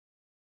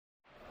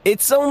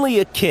It's only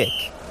a kick,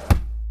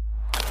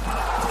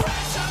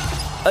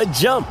 a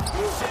jump,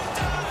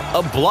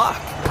 a block.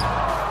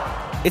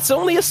 It's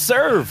only a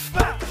serve.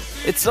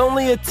 It's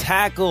only a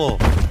tackle,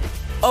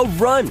 a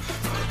run.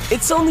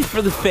 It's only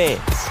for the fans.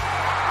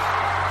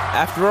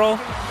 After all,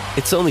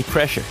 it's only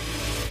pressure.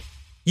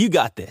 You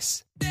got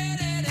this.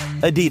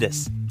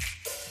 Adidas.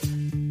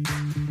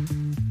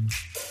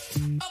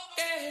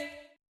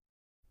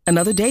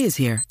 Another day is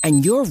here,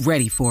 and you're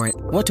ready for it.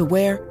 What to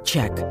wear?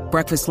 Check.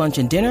 Breakfast, lunch,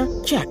 and dinner?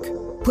 Check.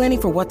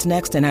 Planning for what's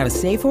next and how to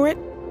save for it?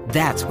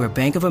 That's where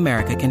Bank of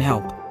America can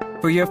help.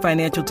 For your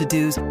financial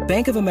to-dos,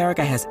 Bank of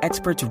America has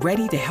experts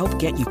ready to help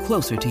get you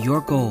closer to your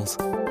goals.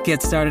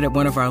 Get started at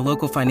one of our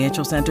local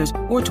financial centers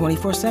or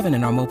 24/7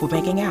 in our mobile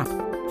banking app.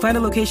 Find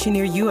a location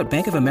near you at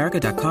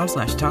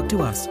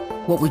bankofamerica.com/talktous.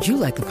 What would you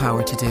like the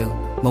power to do?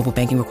 Mobile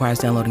banking requires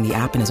downloading the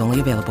app and is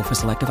only available for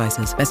select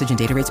devices. Message and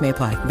data rates may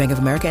apply. Bank of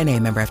America N.A.,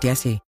 member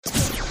FDIC.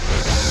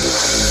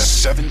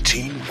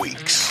 17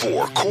 weeks,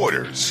 4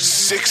 quarters,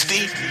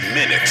 60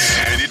 minutes,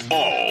 and it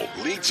all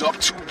leads up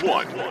to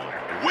one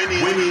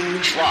winning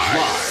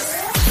drive.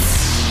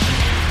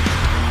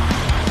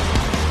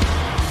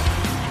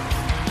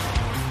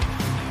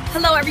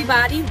 Hello,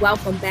 everybody.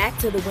 Welcome back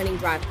to the Winning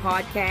Drive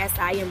podcast.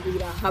 I am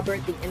Rita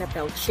Hubbard, the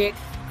NFL chick,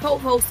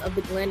 co-host of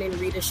the Glenn and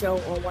Rita Show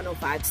on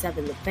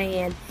 105.7 The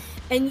Fan.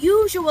 And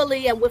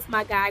usually I'm with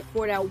my guy,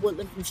 Cordell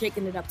Woodland from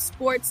Shaking It Up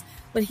Sports,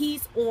 but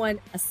he's on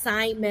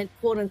assignment,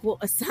 quote-unquote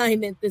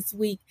assignment this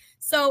week.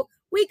 So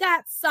we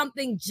got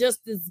something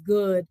just as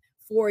good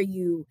for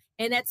you.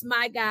 And that's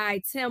my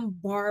guy, Tim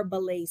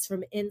Barbalace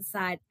from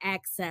Inside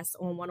Access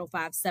on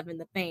 105.7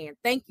 The Fan.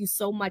 Thank you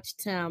so much,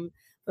 Tim,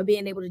 for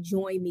being able to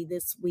join me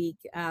this week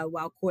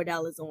while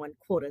Cordell is on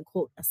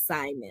quote-unquote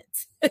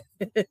assignment.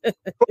 You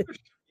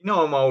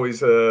know I'm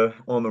always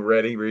on the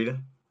ready,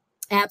 Rita.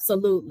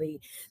 Absolutely.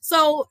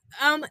 So,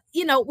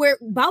 we're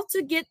about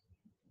to get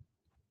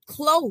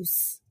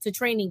close to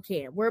training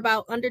camp. We're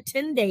about under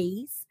 10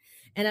 days.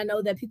 And I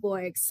know that people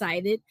are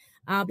excited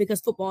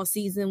because football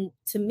season,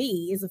 to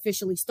me, is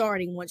officially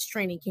starting once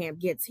training camp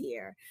gets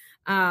here.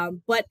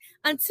 But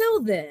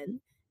until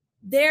then,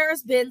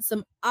 there's been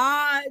some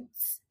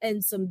odds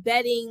and some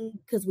betting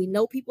because we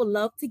know people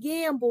love to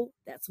gamble.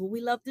 That's what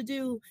we love to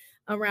do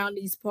around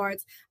these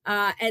parts.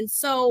 And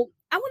so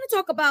I want to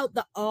talk about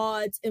the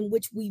odds in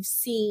which we've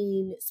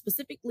seen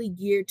specifically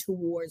geared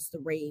towards the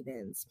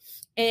Ravens.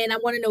 And I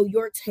want to know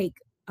your take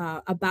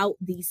about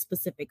these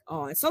specific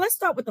odds. So let's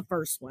start with the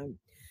first one.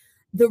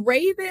 The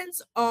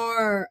Ravens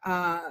are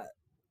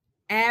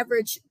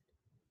average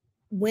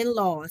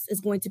win-loss is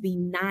going to be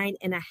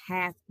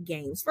 9.5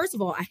 games. First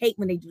of all, I hate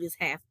when they do this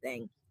half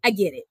thing. I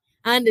get it.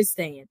 I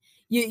understand.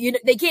 You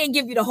they can't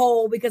give you the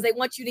whole because they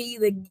want you to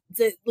either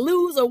to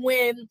lose or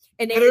win,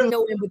 and there's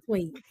no in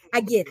between.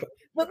 I get it.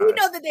 But we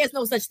know that there's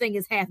no such thing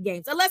as half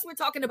games. Unless we're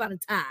talking about a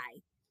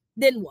tie.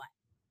 Then what?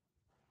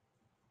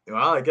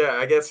 Well,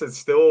 I guess it's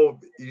still,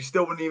 you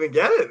still wouldn't even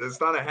get it. It's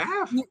not a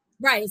half.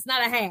 Right. It's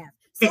not a half.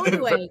 So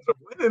anyway,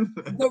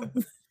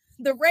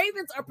 the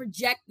Ravens are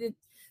projected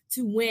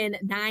to win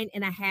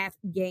 9.5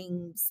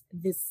 games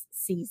this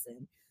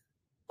season.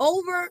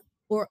 Over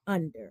or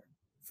under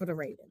for the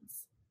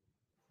Ravens?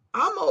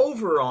 I'm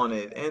over on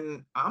it,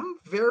 and I'm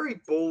very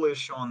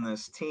bullish on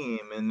this team,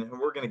 and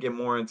we're going to get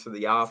more into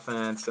the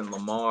offense and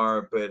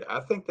Lamar, but I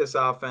think this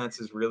offense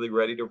is really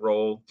ready to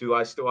roll. Do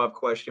I still have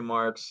question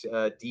marks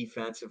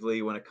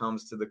defensively when it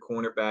comes to the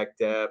cornerback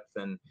depth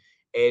and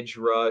edge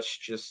rush?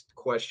 Just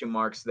question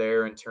marks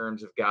there in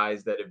terms of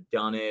guys that have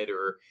done it,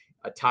 or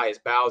Tyus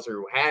Bowser,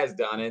 who has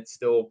done it,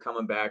 still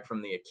coming back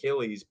from the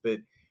Achilles, but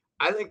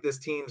I think this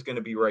team's going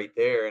to be right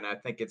there, and I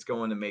think it's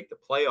going to make the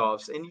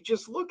playoffs. And you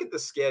just look at the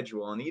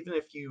schedule, and even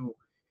if you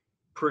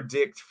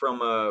predict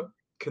from a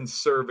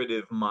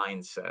conservative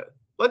mindset,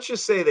 let's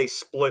just say they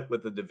split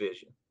with the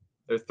division.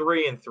 They're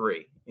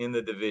 3-3 in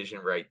the division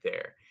right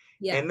there.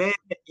 Yeah. And then,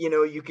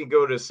 you can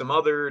go to some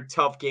other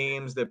tough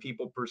games that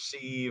people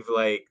perceive,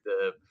 like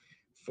the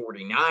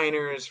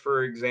 49ers,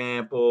 for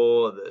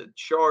example, the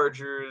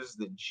Chargers,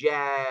 the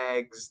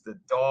Jags, the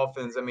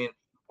Dolphins. I mean,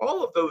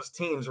 all of those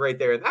teams right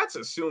there, that's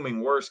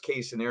assuming worst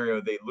case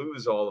scenario, they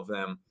lose all of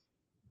them.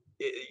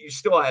 You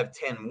still have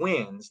 10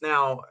 wins.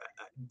 Now,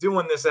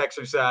 doing this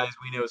exercise,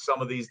 we know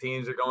some of these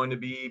teams are going to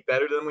be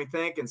better than we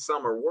think and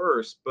some are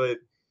worse, but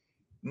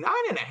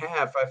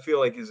 9.5, I feel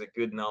like, is a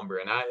good number.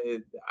 And I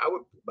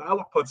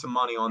would put some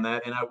money on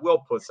that, and I will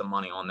put some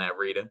money on that,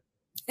 Rita.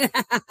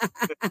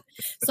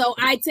 So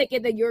I take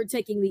it that you're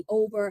taking the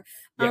over.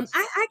 Yes.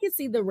 I can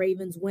see the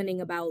Ravens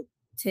winning about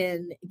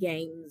 10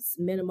 games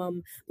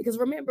minimum, because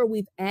remember,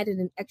 we've added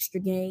an extra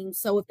game.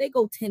 So if they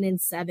go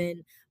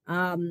 10-7,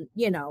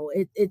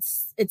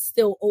 it's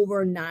still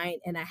over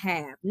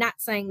 9.5. Not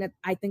saying that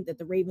I think that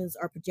the Ravens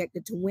are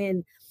projected to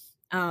win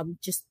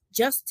just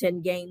just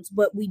 10 games,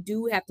 but we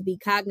do have to be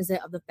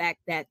cognizant of the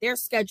fact that their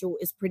schedule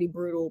is pretty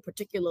brutal,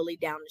 particularly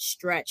down the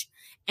stretch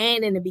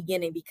and in the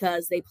beginning,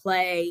 because they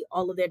play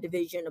all of their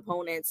division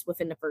opponents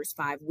within the first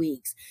 5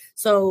 weeks.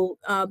 So,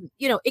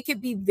 it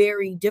could be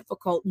very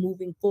difficult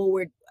moving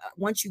forward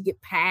once you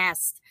get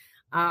past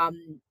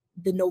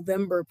the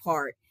November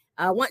part.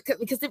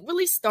 Because it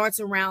really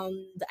starts around,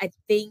 I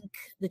think,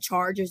 the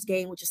Chargers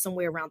game, which is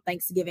somewhere around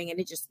Thanksgiving, and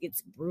it just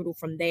gets brutal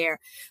from there.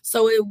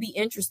 So it'll be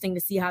interesting to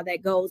see how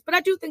that goes. But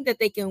I do think that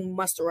they can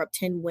muster up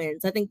 10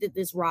 wins. I think that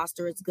this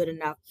roster is good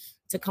enough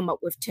to come up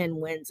with 10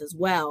 wins as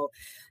well.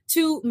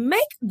 To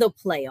make the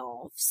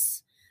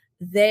playoffs,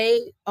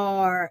 they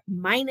are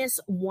minus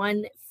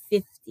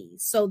 150.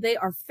 So they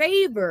are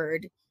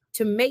favored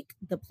to make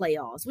the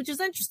playoffs, which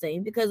is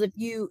interesting because if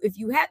you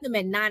had them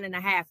at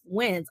 9.5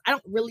 wins, I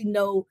don't really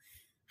know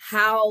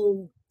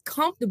how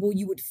comfortable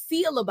you would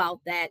feel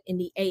about that in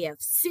the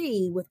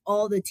AFC with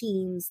all the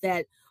teams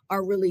that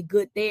are really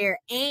good there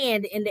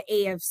and in the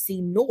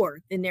AFC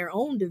North in their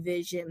own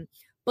division.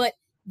 But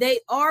they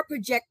are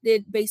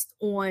projected based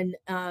on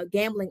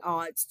gambling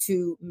odds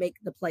to make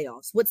the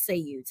playoffs. What say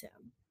you, Tim?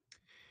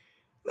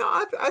 No,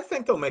 I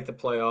think they'll make the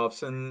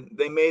playoffs, and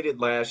they made it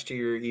last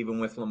year, even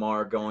with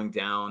Lamar going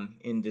down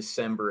in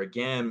December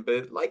again.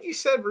 But like you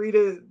said,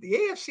 Rita, the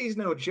AFC is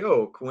no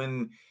joke.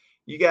 When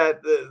you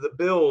got the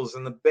Bills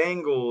and the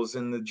Bengals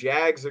and the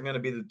Jags are going to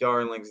be the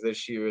darlings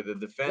this year, the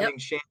defending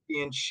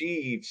champion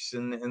Chiefs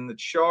and the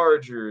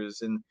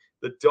Chargers and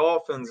the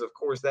Dolphins, of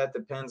course, that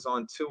depends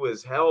on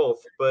Tua's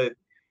health. But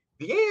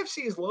the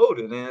AFC is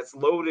loaded, and it's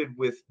loaded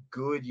with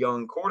good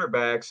young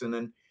quarterbacks.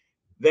 And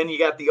then you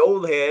got the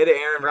old head,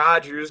 Aaron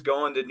Rodgers,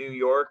 going to New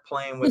York,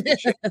 playing with the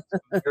Jets.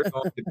 They're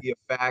going to be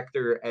a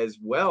factor as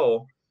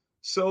well.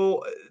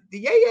 So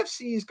the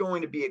AFC is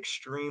going to be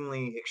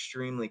extremely,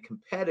 extremely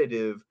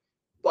competitive.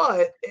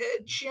 But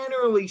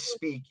generally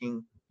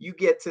speaking, you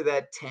get to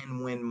that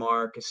 10-win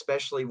mark,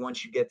 especially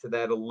once you get to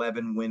that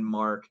 11-win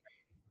mark,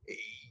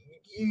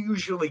 you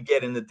usually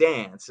get in the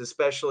dance,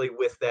 especially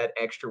with that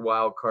extra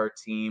wild card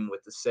team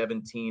with the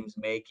 7 teams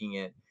making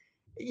it.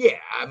 Yeah,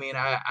 I mean,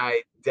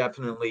 I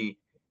definitely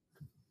 –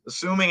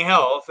 assuming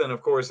health, and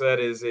of course that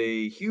is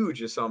a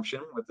huge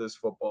assumption with this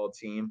football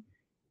team,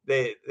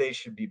 they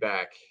should be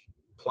back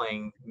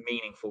playing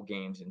meaningful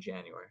games in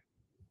January.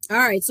 All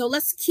right, so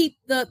let's keep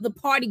the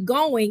party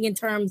going in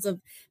terms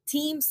of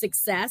team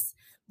success.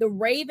 The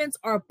Ravens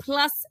are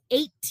plus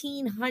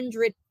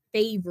 1,800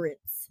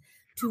 favorites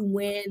to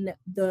win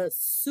the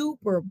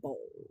Super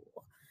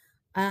Bowl.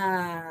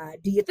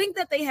 Do you think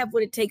that they have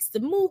what it takes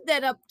to move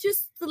that up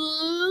just a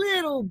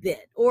little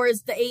bit? Or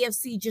is the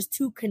AFC just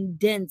too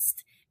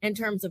condensed in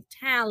terms of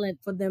talent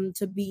for them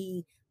to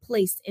be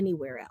placed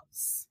anywhere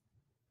else?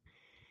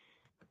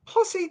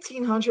 Plus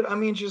 1,800, I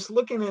mean, just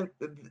looking at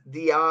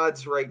the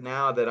odds right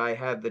now that I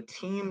have, the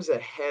teams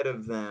ahead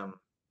of them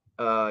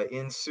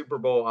in Super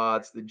Bowl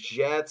odds, the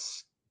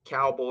Jets,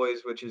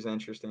 Cowboys, which is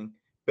interesting,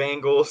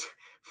 Bengals,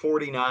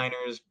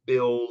 49ers,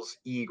 Bills,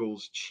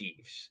 Eagles,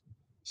 Chiefs.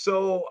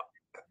 So,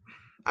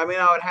 I mean,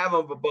 I would have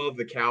them above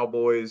the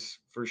Cowboys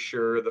for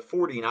sure. The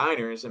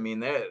 49ers, I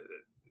mean,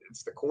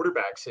 it's the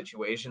quarterback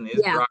situation.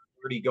 Is Brock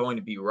Purdy going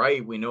to be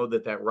right? We know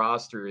that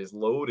roster is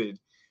loaded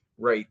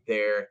right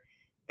there.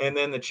 And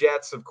then the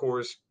Jets, of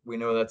course, we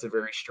know that's a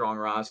very strong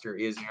roster.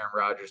 Is Aaron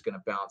Rodgers going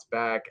to bounce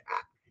back?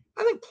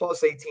 I think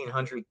plus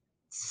 1,800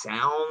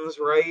 sounds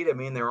right. I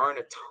mean, there aren't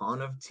a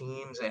ton of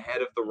teams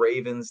ahead of the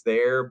Ravens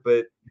there,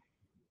 but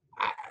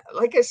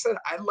like I said,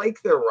 I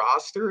like their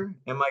roster.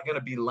 Am I going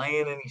to be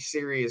laying any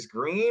serious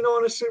green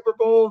on a Super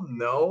Bowl?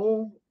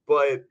 No,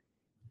 but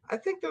I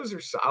think those are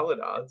solid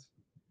odds.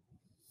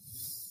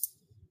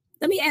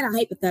 Let me add a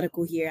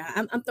hypothetical here.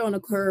 I'm throwing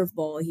a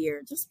curveball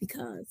here just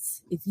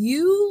because. If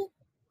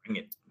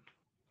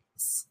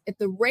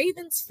the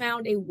Ravens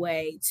found a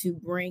way to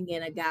bring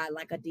in a guy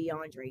like a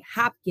DeAndre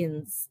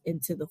Hopkins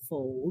into the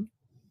fold,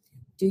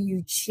 do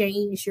you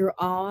change your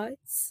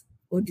odds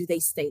or do they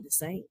stay the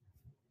same?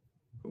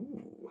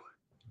 Ooh.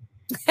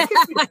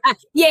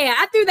 Yeah,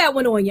 I threw that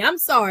one on you. I'm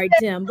sorry,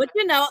 Tim. But,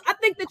 I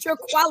think that you're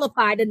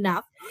qualified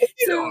enough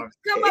to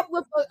come up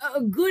with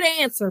a good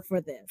answer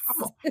for this.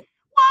 Well,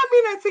 I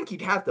mean, I think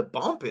you'd have to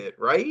bump it,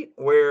 right?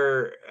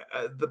 Where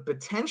the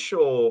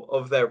potential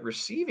of that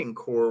receiving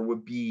core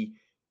would be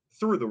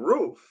through the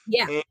roof.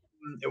 Yeah.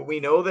 And we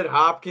know that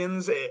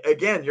Hopkins,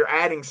 again, you're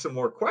adding some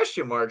more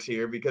question marks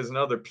here because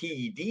another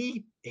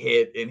PED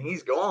hit and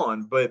he's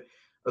gone. But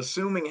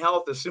assuming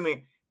health, I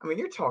mean,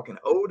 you're talking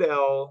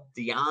Odell,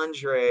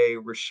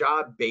 DeAndre,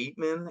 Rashad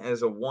Bateman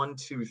as a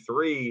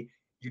 1-2-3.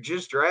 You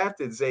just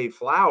drafted Zay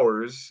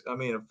Flowers. I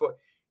mean,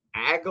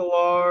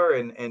 Aguilar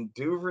and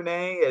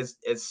Duvernay as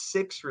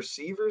 6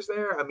 receivers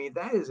there. I mean,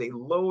 that is a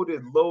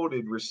loaded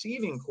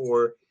receiving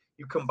core.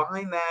 You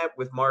combine that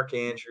with Mark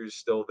Andrews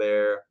still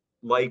there,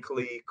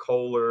 likely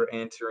Kohler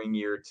entering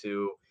year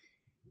 2.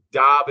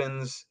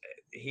 Dobbins,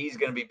 he's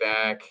going to be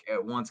back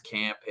once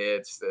camp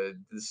hits. The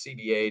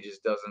CBA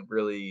just doesn't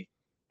really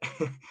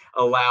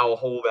allow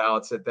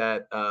holdouts at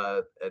that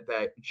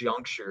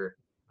juncture.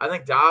 I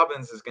think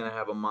Dobbins is going to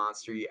have a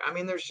monster year. I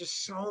mean, there's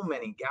just so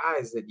many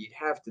guys that you'd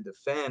have to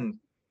defend,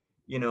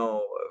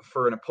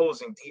 for an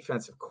opposing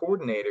defensive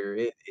coordinator.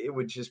 It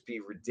would just be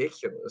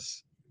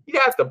ridiculous.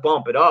 You'd have to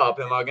bump it up.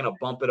 Am I going to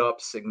bump it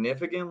up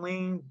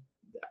significantly?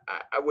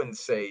 I wouldn't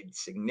say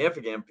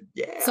significant, but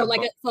yeah. So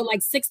like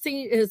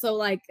 16. So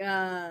like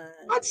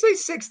I'd say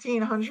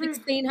 1,600.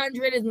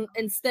 1,600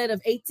 instead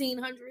of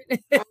 1,800.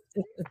 Yeah,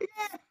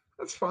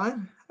 that's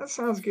fine. That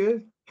sounds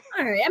good.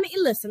 All right. I mean,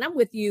 listen, I'm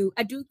with you.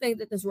 I do think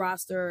that this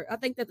roster, I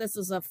think that this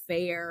is a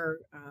fair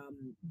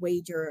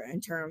wager in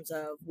terms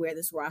of where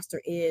this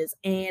roster is,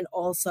 and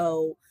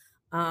also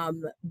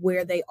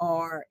where they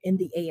are in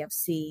the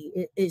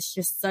AFC. It's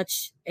just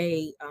such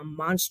a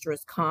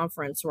monstrous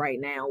conference right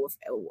now with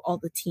all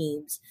the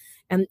teams.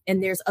 And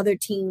there's other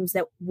teams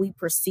that we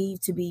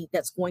perceive to be,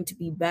 that's going to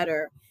be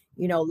better,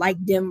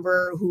 like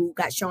Denver, who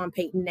got Sean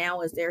Payton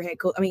now as their head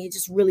coach. I mean, it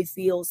just really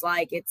feels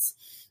like it's,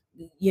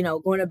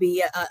 going to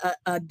be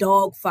a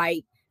dog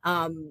fight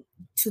to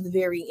the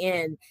very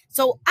end.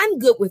 So I'm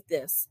good with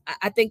this.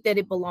 I think that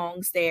it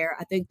belongs there.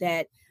 I think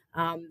that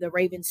the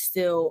Ravens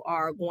still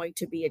are going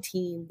to be a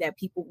team that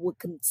people would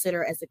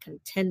consider as a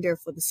contender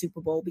for the Super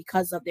Bowl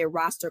because of their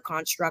roster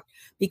construct,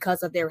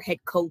 because of their head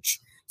coach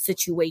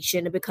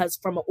situation, and because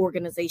from an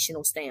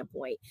organizational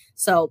standpoint.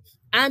 So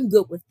I'm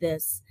good with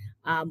this.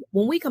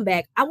 When we come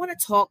back, I want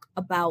to talk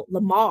about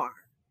Lamar.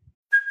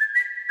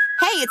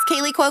 Hey, it's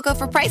Kaylee Cuoco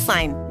for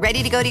Priceline.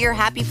 Ready to go to your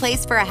happy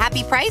place for a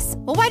happy price?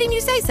 Well, why didn't you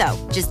say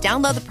so? Just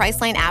download the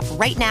Priceline app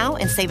right now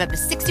and save up to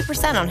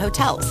 60% on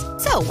hotels.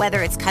 So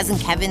whether it's Cousin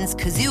Kevin's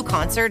Kazoo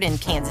Concert in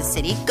Kansas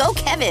City, go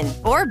Kevin,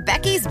 or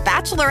Becky's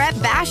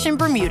Bachelorette Bash in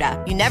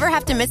Bermuda, you never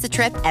have to miss a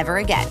trip ever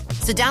again.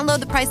 So download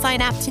the Priceline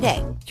app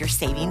today. Your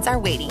savings are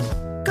waiting.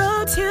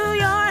 Go to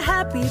your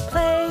happy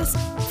place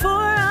for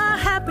a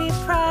happy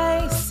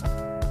price.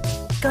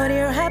 Go to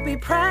your happy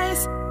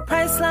price,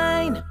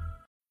 Priceline.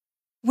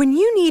 When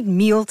you need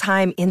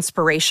mealtime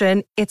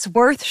inspiration, it's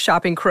worth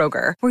shopping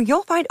Kroger, where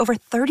you'll find over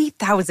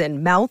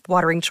 30,000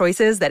 mouth-watering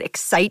choices that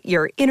excite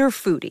your inner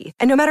foodie.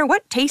 And no matter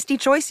what tasty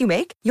choice you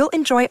make, you'll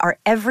enjoy our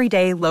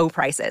everyday low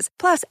prices,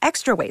 plus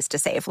extra ways to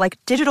save, like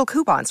digital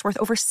coupons worth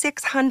over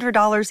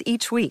 $600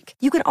 each week.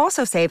 You can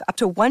also save up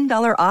to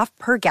 $1 off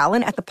per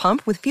gallon at the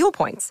pump with fuel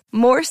points.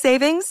 More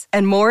savings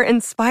and more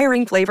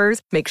inspiring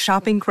flavors make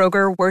shopping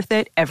Kroger worth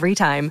it every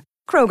time.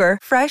 Kroger,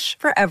 fresh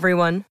for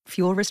everyone.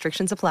 Fuel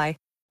restrictions apply.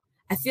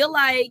 I feel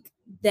like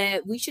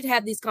that we should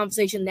have these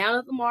conversations now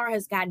that Lamar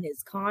has gotten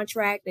his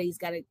contract, that he's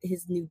got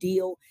his new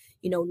deal.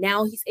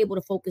 Now he's able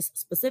to focus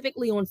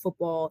specifically on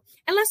football.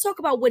 And let's talk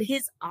about what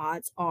his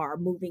odds are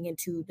moving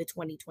into the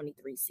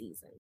 2023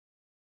 season.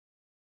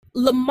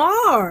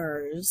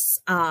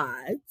 Lamar's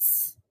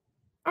odds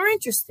are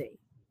interesting,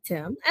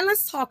 Tim, and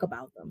let's talk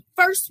about them.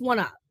 First one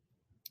up,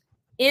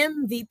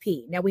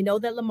 MVP. Now, we know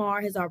that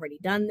Lamar has already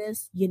done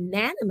this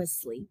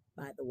unanimously,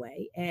 by the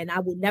way, and I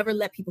will never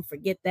let people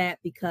forget that,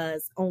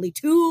 because only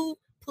 2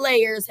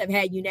 players have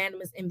had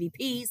unanimous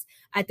MVPs.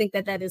 I think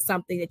that is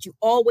something that you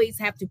always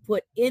have to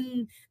put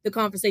in the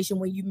conversation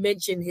when you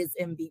mention his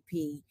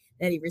MVP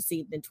that he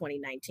received in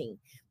 2019.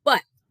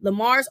 But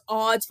Lamar's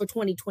odds for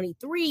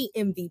 2023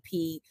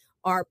 MVP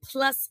are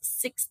plus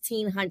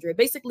 1,600,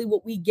 basically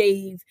what we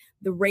gave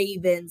the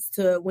Ravens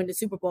to win the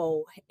Super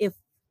Bowl if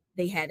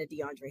they had a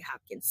DeAndre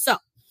Hopkins. So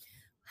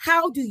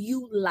how do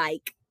you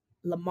like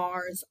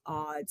Lamar's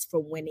odds for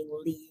winning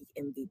league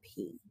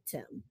MVP,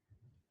 Tim?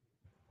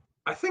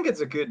 I think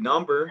it's a good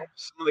number.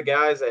 Some of the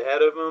guys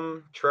ahead of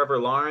him, Trevor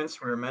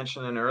Lawrence, we were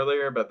mentioning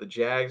earlier about the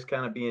Jags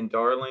kind of being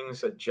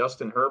darlings,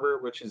 Justin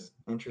Herbert, which is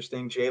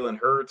interesting, Jalen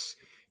Hurts,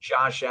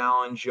 Josh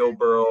Allen, Joe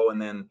Burrow,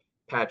 and then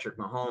Patrick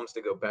Mahomes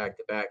to go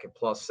back-to-back at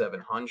plus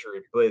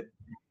 700. But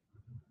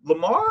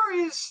Lamar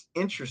is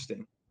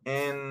interesting.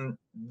 And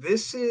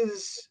this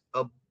is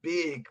a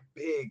big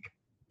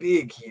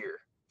year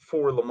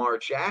for Lamar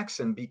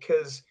Jackson,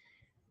 because,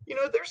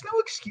 there's no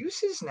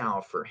excuses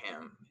now for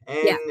him.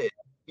 And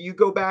you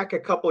go back a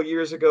couple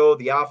years ago,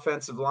 the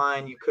offensive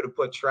line, you could have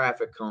put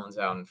traffic cones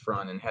out in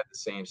front and had the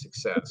same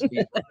success.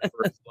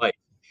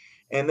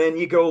 And then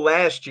you go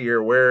last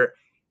year where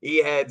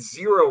he had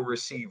 0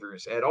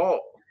 receivers at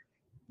all.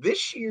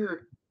 This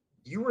year,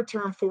 you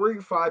return 4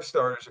 or 5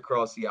 starters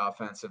across the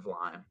offensive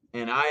line.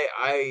 And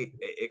I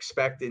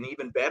expect an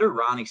even better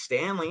Ronnie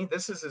Stanley.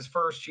 This is his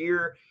first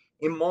year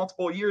in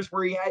multiple years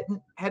where he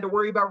hadn't had to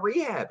worry about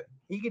rehabbing.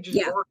 He could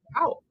just work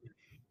out.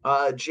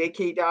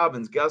 J.K.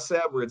 Dobbins, Gus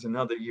Edwards,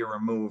 another year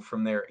removed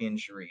from their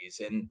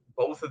injuries. And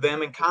both of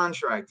them in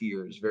contract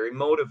years, very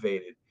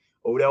motivated.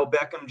 Odell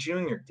Beckham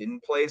Jr.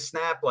 didn't play a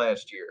snap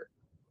last year.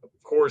 Of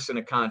course, in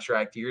a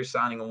contract year,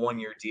 signing a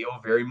 1-year deal,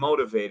 very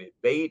motivated.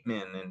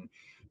 Bateman and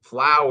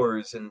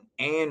Flowers and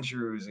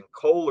Andrews and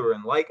Kohler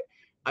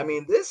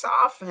this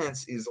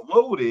offense is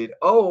loaded.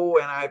 Oh,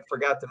 and I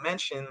forgot to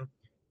mention,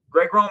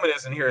 Greg Roman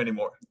isn't here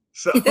anymore.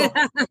 So you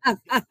got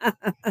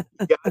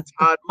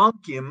Todd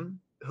Monken,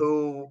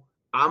 who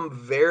I'm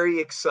very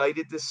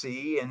excited to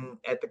see. And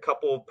at the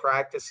couple of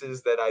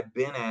practices that I've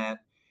been at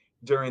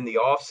during the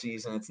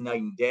offseason, it's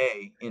night and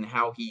day in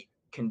how he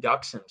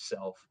conducts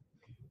himself,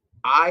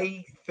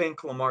 I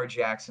think Lamar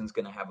Jackson's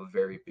going to have a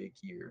very big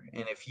year.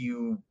 And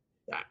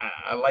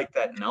I like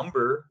that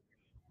number.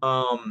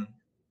 And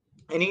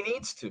he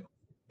needs to.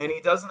 And he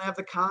doesn't have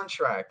the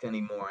contract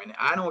anymore. And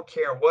I don't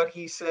care what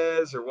he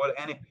says or what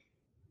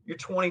you're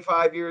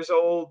 25 years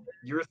old,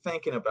 you're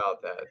thinking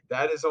about that.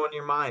 That is on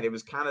your mind. It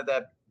was kind of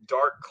that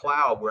dark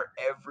cloud where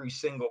every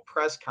single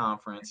press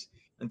conference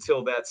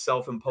until that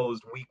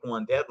self-imposed week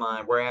 1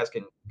 deadline, we're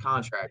asking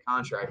contract.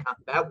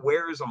 That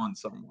wears on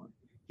someone.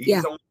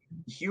 He's only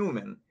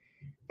human.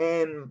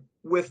 And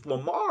with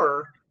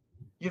Lamar,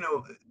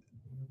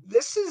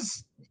 this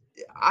is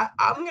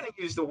I'm going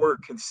to use the word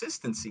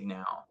consistency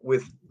now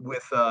with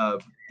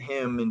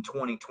him in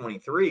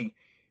 2023.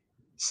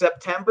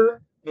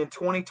 September in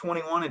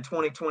 2021 and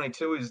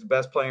 2022, he was the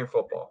best player in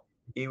football.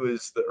 He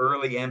was the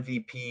early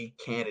MVP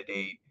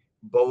candidate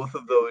both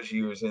of those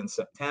years in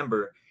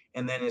September,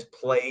 and then his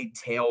play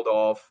tailed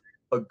off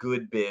a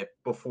good bit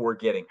before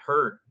getting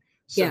hurt.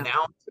 So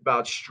now it's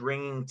about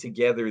stringing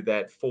together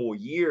that full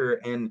year,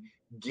 and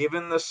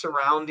given the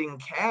surrounding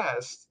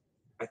cast,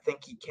 I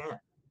think he can.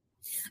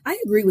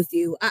 I agree with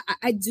you.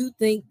 I do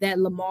think that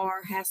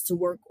Lamar has to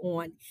work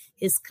on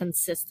his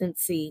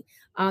consistency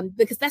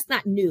because that's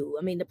not new.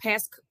 I mean, the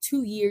past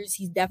 2 years,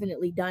 he's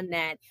definitely done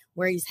that,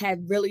 where he's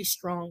had really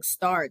strong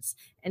starts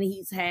and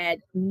he's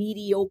had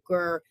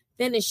mediocre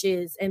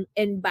finishes.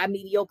 And by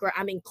mediocre,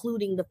 I'm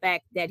including the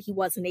fact that he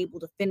wasn't able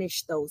to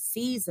finish those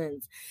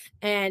seasons.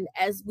 And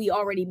as we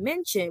already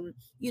mentioned,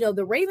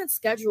 the Ravens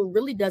schedule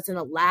really doesn't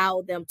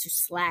allow them to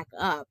slack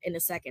up in the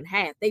second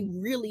half. They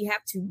really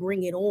have to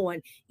bring it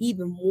on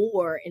even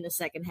more in the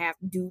second half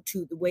due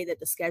to the way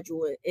that the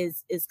schedule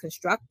is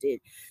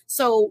constructed.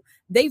 So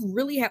they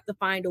really have to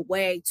find a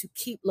way to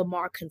keep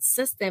Lamar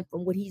consistent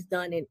from what he's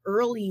done in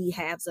early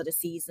halves of the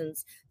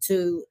seasons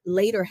to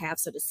later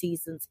halves of the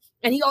seasons.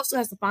 And he also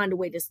has to find a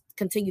way to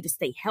continue to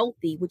stay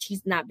healthy, which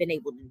he's not been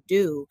able to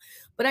do.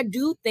 But I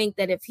do think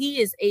that if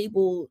he is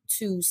able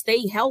to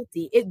stay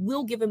healthy, it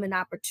will give him an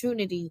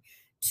opportunity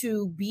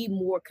to be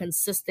more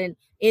consistent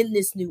in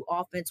this new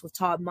offense with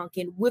Todd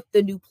Monken, with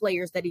the new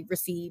players that he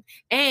received,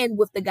 and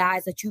with the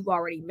guys that you've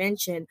already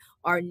mentioned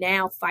are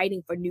now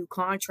fighting for new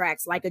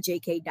contracts, like a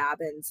J.K.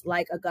 Dobbins,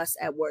 like a Gus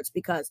Edwards,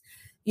 because,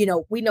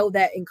 we know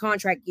that in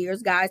contract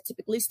years, guys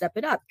typically step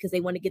it up because they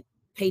want to get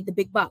paid the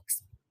big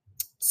bucks.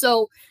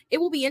 So it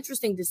will be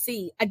interesting to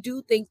see. I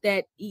do think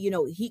that,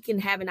 he can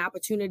have an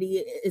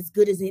opportunity as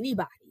good as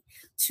anybody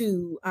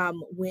to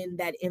win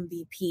that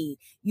MVP.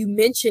 You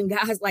mentioned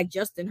guys like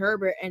Justin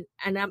Herbert, and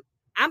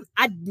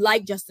I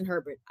like Justin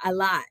Herbert a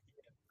lot.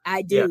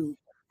 I do.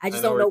 Yeah, I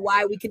just don't know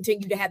why we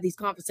continue to have these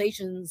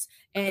conversations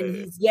and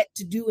he's yet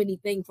to do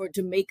anything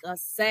to make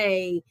us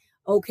say,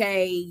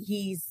 okay,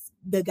 he's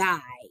the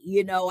guy.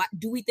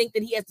 Do we think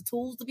that he has the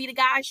tools to be the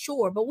guy?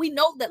 Sure. But we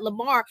know that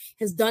Lamar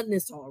has done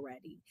this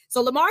already.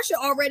 So Lamar should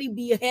already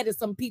be ahead of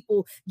some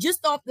people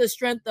just off the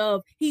strength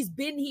of he's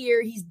been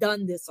here. He's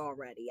done this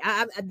already.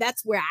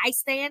 That's where I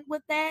stand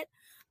with that.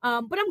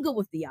 But I'm good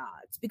with the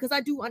odds because I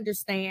do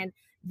understand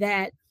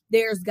that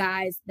there's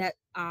guys that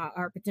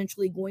are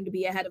potentially going to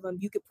be ahead of him.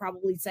 You could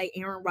probably say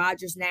Aaron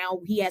Rodgers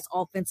now. He has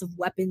offensive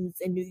weapons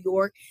in New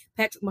York.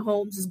 Patrick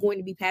Mahomes is going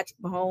to be Patrick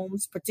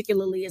Mahomes,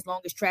 particularly as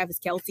long as Travis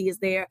Kelce is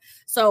there.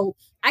 So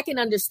I can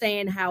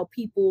understand how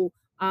people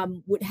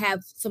would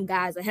have some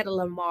guys ahead of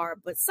Lamar,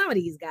 but some of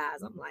these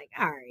guys, I'm like,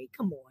 all right,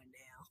 come on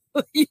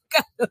now.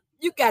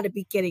 you got to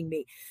be kidding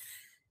me.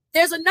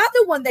 There's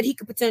another one that he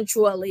could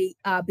potentially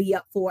be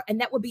up for, and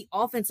that would be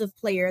Offensive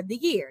Player of the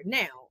Year.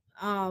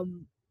 Now,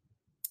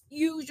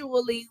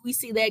 usually we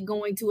see that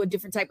going to a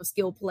different type of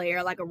skill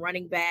player, like a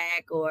running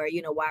back or,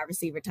 wide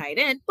receiver, tight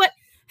end. But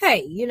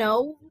hey, we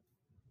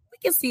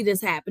can see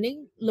this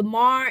happening.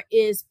 Lamar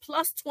is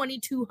plus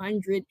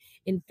 2,200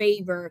 in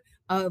favor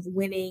of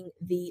winning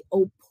the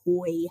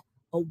Opie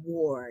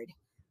Award.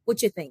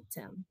 What you think,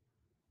 Tim?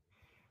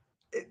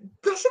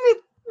 Doesn't it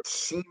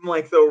seem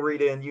like, though,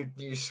 Rita, and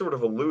you sort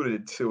of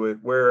alluded to it,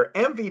 where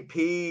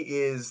MVP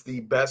is the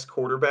best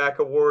quarterback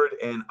award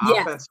and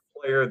Offensive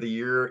Player of the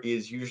Year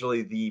is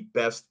usually the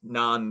best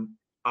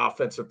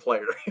non-offensive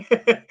player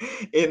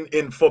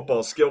in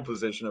football skill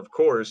position, of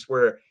course,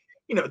 where,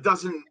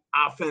 doesn't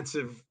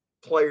Offensive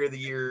Player of the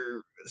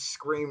Year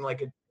scream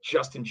like a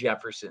Justin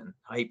Jefferson,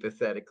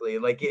 hypothetically?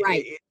 Like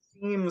it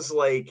seems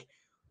like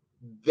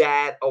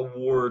that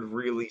award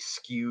really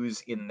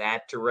skews in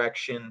that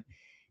direction.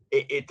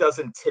 It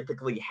doesn't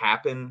typically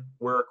happen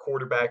where a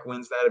quarterback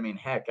wins that. I mean,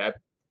 heck, I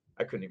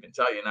couldn't even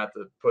tell you, not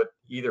to put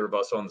either of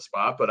us on the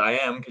spot, but I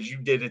am, because you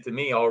did it to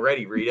me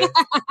already, Rita.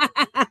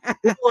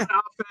 Who won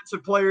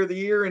Offensive Player of the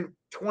Year in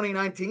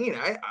 2019?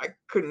 I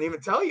couldn't even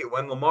tell you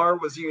when Lamar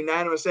was a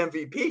unanimous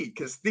MVP,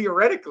 because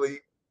theoretically,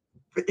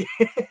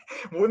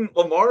 wouldn't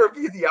Lamar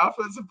be the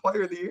Offensive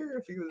Player of the Year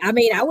if he was? I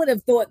mean, I would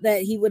have thought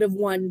that he would have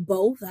won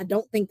both. I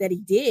don't think that he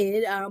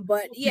did,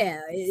 but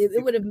yeah,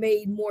 it would have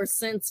made more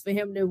sense for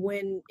him to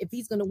win. If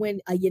he's going to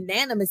win a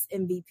unanimous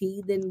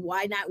MVP, then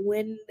why not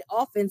win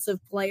Offensive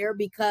Player?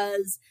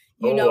 Because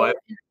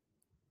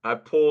I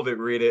pulled it,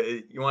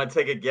 Rita. You want to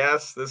take a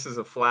guess? This is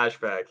a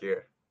flashback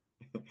here,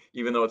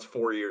 even though it's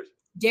 4 years.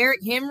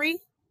 Derrick Henry?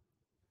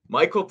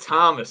 Michael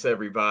Thomas,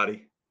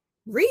 everybody.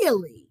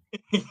 Really?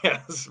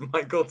 Yes,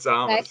 Michael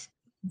Thomas.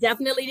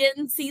 Definitely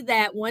didn't see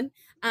that one.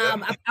 I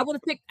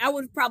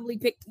would probably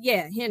pick,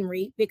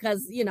 Henry,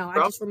 because, I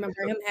just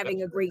remember him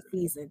having a great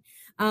season.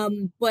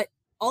 But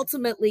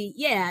ultimately,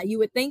 you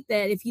would think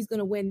that if he's going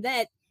to win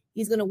that,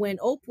 he's going to win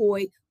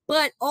Opoy.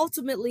 But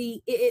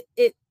ultimately,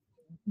 it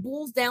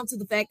boils down to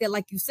the fact that,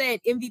 like you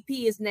said,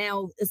 MVP is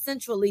now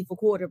essentially for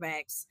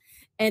quarterbacks.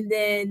 And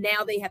then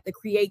now they have to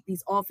create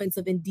these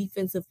offensive and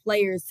defensive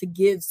players to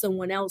give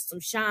someone else some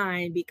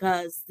shine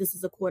because this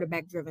is a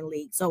quarterback driven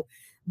league. So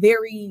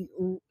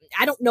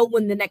I don't know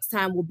when the next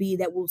time will be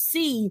that we'll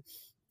see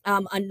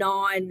a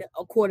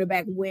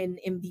quarterback win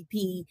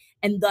MVP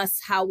and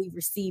thus how we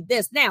receive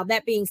this. Now,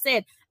 that being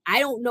said, I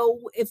don't know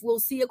if we'll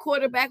see a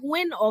quarterback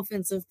win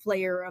offensive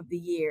player of the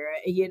year,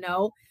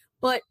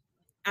 but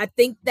I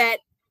think that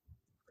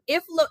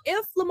if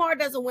Lamar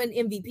doesn't win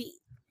MVP,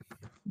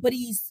 but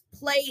he's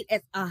played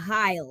at a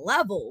high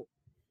level,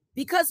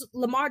 because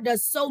Lamar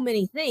does so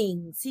many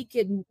things. He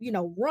can,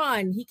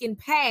 run, he can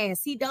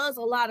pass, he does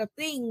a lot of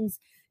things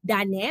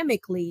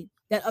dynamically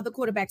that other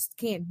quarterbacks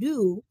can't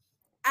do.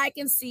 I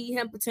can see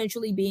him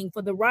potentially being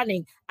for the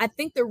running. I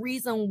think the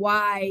reason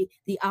why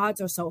the odds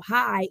are so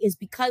high is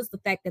because the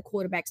fact that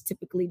quarterbacks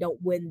typically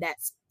don't win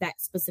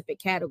that specific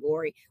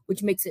category,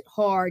 which makes it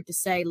hard to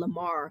say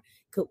Lamar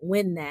could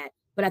win that.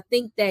 But I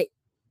think that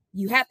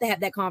you have to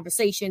have that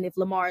conversation if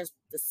Lamar is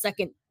the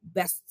second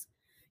best,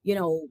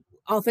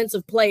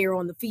 offensive player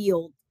on the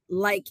field,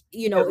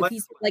 if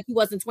he's like he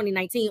was in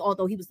 2019,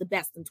 although he was the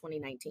best in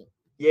 2019.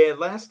 Yeah,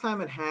 last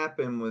time it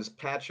happened was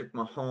Patrick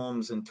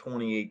Mahomes in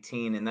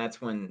 2018, and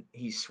that's when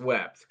he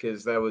swept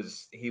because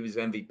he was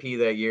MVP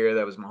that year.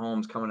 That was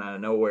Mahomes coming out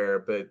of nowhere.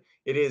 But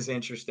it is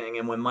interesting.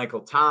 And when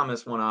Michael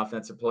Thomas won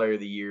Offensive Player of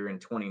the Year in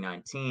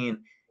 2019,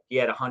 he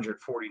had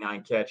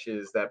 149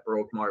 catches. That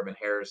broke Marvin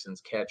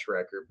Harrison's catch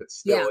record. But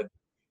still,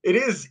 it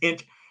is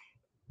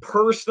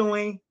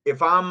personally,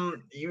 if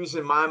I'm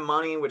using my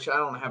money, which I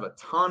don't have a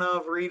ton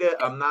of, Rita,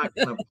 I'm not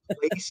going to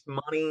place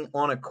money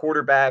on a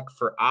quarterback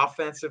for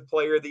Offensive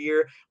Player of the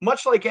Year.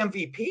 Much like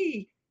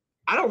MVP,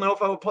 I don't know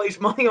if I would place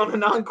money on a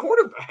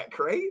non-quarterback,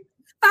 right?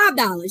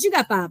 $5. You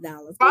got $5.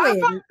 Go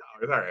 $5.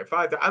 All right,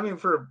 $5. I mean,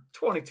 for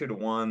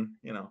 22-1,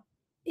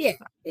 Yeah,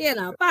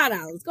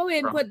 $5. Go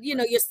ahead and put,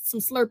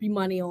 some Slurpee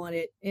money on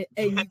it,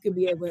 and you could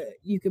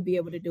be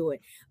able to do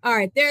it. All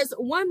right, there's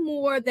one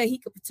more that he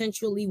could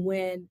potentially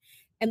win,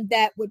 and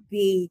that would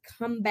be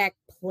Comeback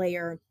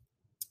Player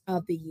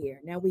of the Year.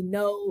 Now we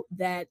know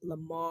that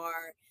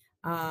Lamar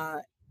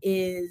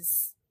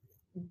was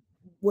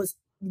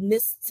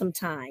missed some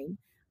time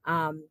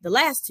the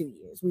last 2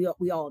 years. We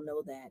all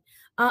know that.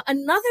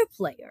 Another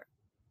player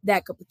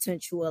that could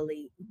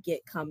potentially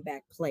get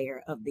Comeback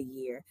Player of the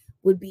Year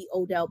would be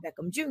Odell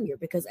Beckham Jr.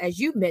 because, as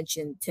you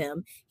mentioned,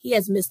 Tim, he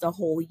has missed a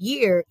whole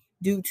year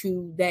due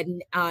to that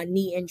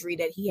knee injury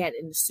that he had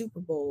in the Super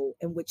Bowl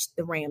in which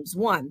the Rams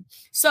won.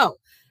 So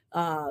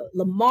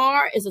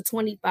Lamar is a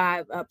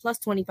plus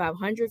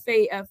 2,500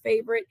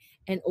 favorite,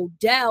 and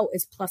Odell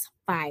is plus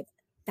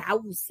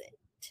 5,000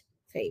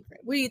 favorite.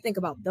 What do you think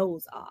about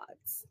those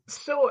odds?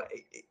 So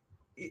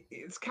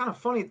it's kind of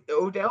funny,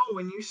 Odell,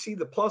 when you see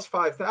the plus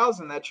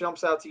 5,000, that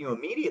jumps out to you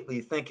immediately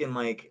thinking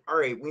like, all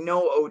right, we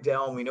know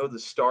Odell and we know the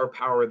star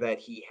power that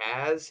he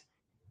has.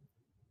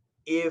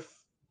 If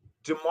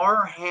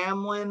Damar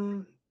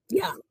Hamlin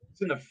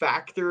isn't a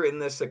factor in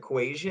this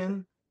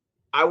equation,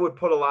 I would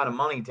put a lot of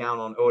money down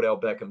on Odell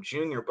Beckham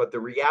Jr., but the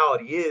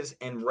reality is,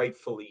 and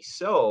rightfully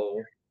so,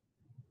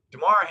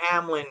 Damar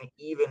Hamlin,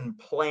 even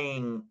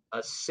playing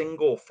a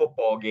single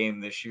football game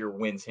this year,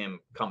 wins him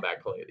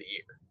Comeback Play of the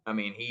Year. I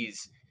mean,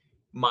 he's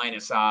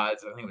minus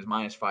odds. I think it was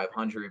minus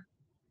 500.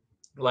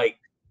 Like,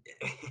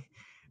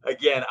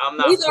 again, I'm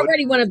not. He's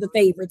already one of the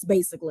favorites,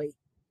 basically.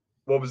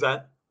 What was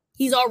that?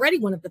 He's already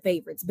one of the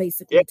favorites,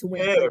 basically, to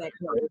win Comeback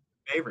Play.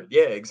 Favorite,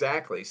 yeah,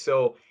 exactly.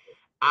 So,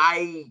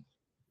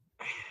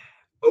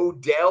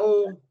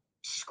 Odell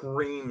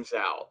screams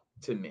out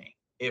to me.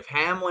 If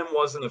Hamlin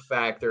wasn't a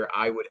factor,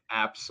 I would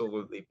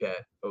absolutely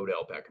bet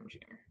Odell Beckham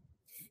Jr.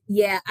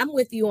 Yeah, I'm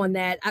with you on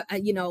that.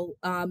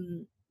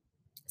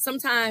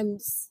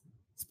 Sometimes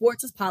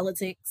sports is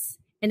politics.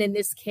 And in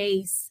this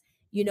case,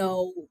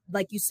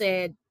 like you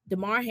said,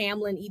 Damar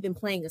Hamlin even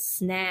playing a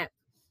snap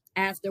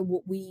after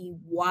what we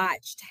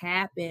watched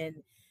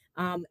happen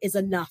is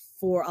enough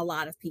for a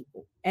lot of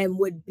people and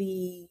would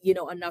be,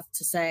 enough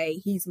to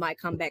say he's my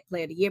Comeback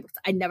Player of the Year, because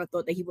I never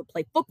thought that he would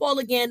play football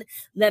again,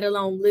 let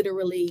alone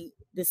literally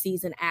the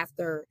season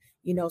after,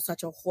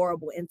 such a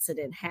horrible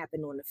incident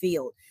happened on the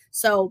field.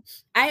 So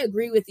I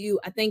agree with you.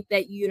 I think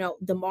that,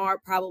 Damar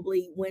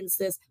probably wins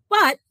this,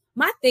 but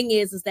my thing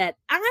is that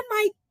I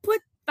might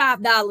put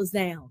 $5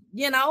 down.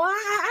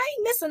 I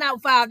ain't missing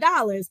out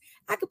 $5.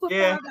 I could put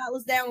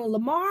 $5 down on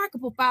Lamar. I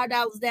could put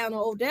 $5 down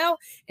on Odell.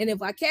 And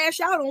if I cash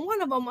out on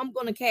one of them, I'm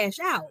going to cash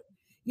out.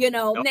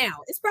 Now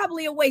it's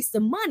probably a waste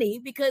of money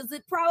because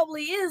it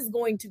probably is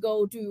going to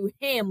go to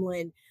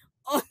Hamlin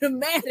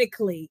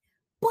automatically.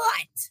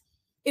 But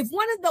if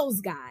one of those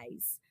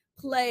guys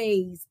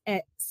plays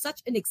at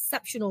such an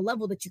exceptional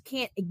level that you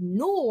can't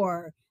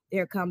ignore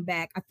their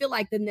comeback, I feel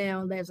like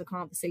now there's a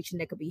conversation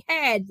that could be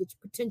had, which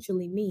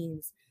potentially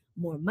means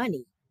more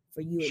money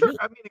for you. Sure. And me.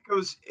 I mean,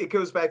 it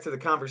goes back to the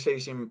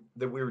conversation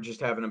that we were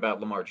just having about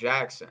Lamar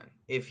Jackson.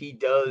 If he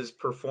does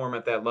perform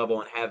at that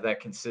level and have that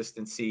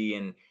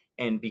consistency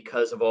and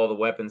because of all the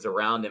weapons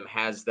around him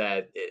has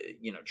that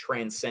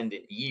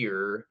transcendent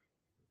year,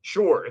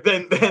 sure,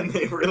 then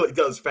it really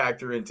does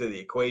factor into the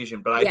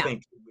equation. But I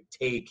think it would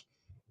take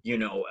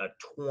a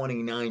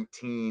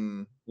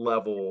 2019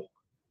 level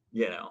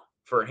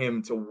for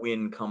him to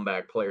win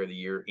comeback player of the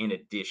year in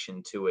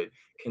addition to it,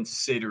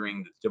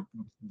 considering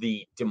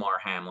the DeMar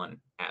Hamlin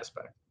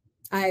aspect.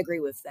 I agree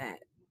with that.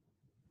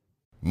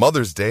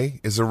 Mother's Day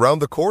is around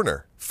the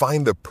corner.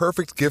 Find the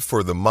perfect gift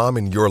for the mom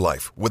in your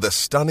life with a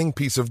stunning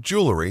piece of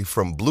jewelry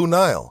from Blue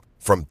Nile.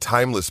 From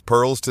timeless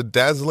pearls to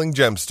dazzling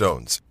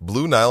gemstones,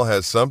 Blue Nile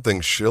has something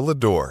she'll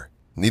adore.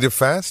 Need it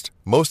fast?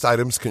 Most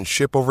items can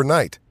ship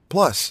overnight.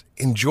 Plus,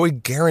 enjoy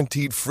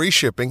guaranteed free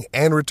shipping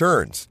and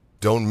returns.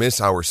 Don't miss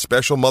our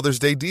special Mother's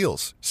Day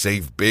deals.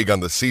 Save big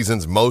on the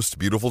season's most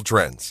beautiful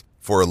trends.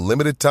 For a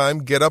limited time,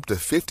 get up to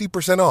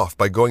 50% off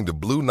by going to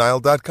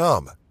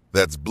BlueNile.com.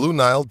 That's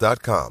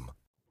BlueNile.com.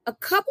 A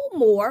couple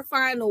more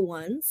final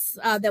ones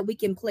that we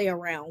can play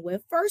around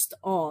with. First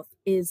off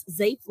is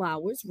Zay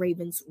Flowers,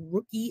 Ravens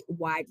rookie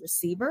wide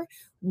receiver,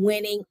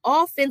 winning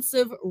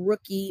Offensive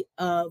Rookie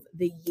of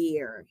the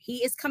Year.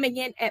 He is coming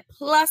in at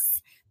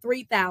plus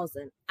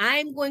 3,000.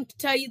 I'm going to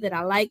tell you that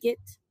I like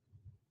it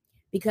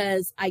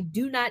because I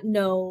do not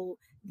know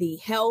the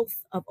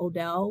health of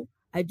Odell.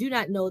 I do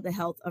not know the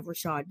health of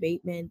Rashad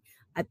Bateman.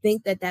 I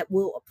think that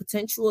will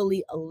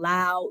potentially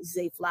allow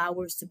Zay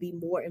Flowers to be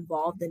more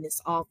involved in this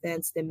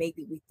offense than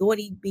maybe we thought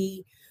he'd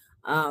be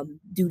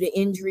due to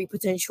injury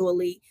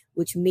potentially,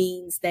 which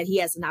means that he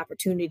has an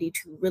opportunity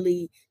to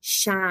really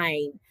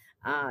shine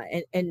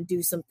and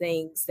do some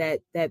things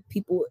that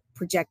people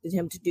projected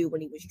him to do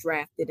when he was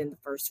drafted in the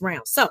first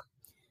round. So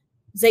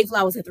Zay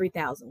Flowers at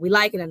 3,000. We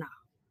like it or not?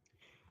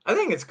 I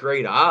think it's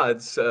great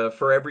odds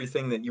for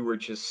everything that you were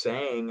just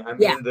saying. I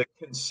mean, the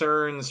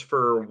concerns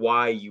for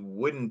why you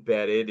wouldn't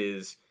bet it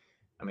is,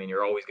 I mean,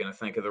 you're always going to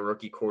think of the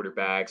rookie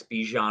quarterbacks,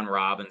 Bijan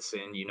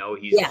Robinson. He's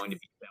going to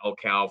be bell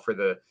cow for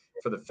the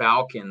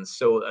Falcons.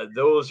 So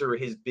those are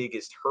his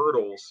biggest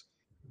hurdles.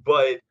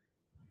 But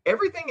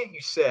everything that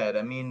you said,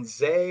 I mean,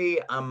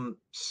 Zay, I'm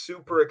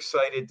super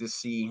excited to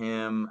see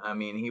him. I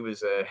mean, he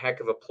was a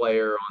heck of a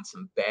player on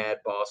some bad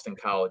Boston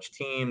College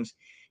teams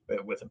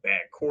with a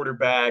bad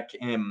quarterback.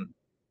 And,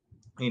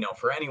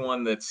 for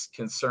anyone that's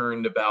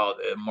concerned about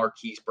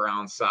Marquise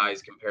Brown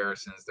size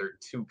comparisons, they're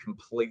two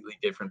completely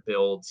different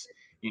builds.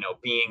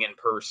 Being in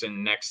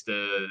person next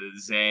to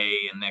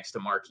Zay and next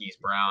to Marquise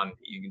Brown,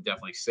 you can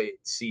definitely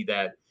see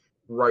that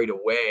right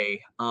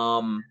away.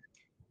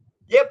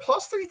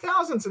 Plus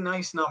 3,000 is a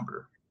nice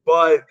number.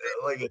 But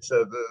like I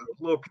said, the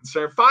little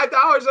concern, $5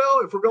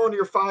 if we're going to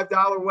your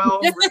 $5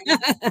 well,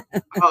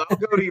 I'll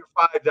go to your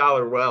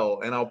 $5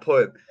 well and I'll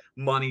put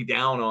money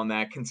down on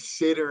that,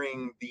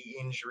 considering the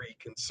injury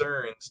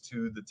concerns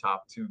to the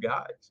top two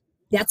guys.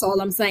 That's all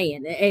I'm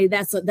saying. Hey,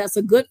 that's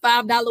a good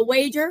 $5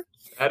 wager.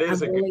 That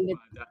is a good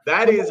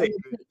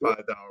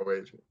 $5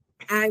 wager.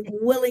 I'm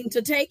willing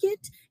to take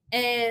it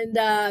and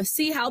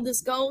see how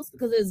this goes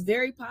because it's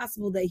very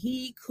possible that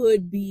he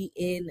could be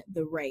in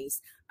the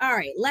race. All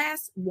right,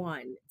 last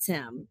one,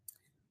 Tim.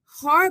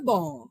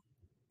 Harbaugh,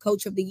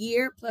 Coach of the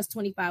Year, plus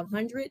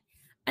 2,500.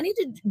 I need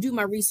to do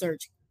my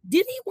research.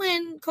 Did he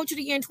win Coach of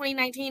the Year in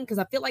 2019? Because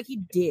I feel like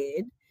he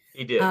did.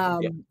 He did.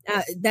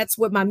 That's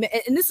what and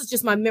this is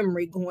just my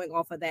memory going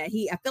off of that.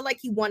 I feel like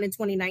he won in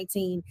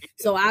 2019.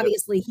 So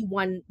obviously he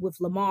won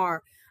with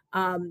Lamar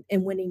and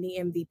winning the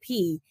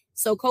MVP.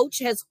 So Coach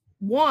has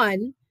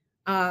won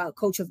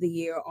Coach of the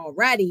Year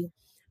already,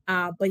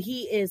 but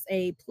he is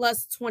a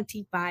plus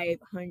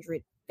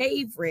 2,500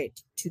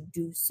 favorite to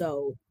do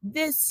so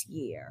this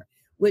year,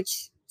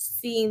 which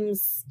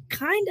seems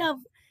kind of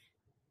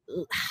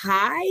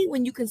high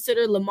when you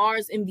consider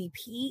Lamar's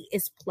MVP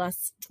is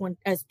plus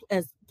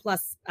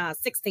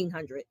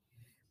 1,600.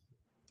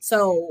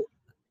 So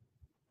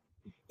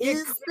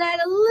is that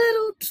a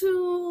little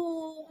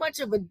too much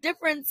of a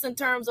difference in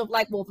terms of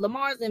like, well, if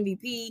Lamar's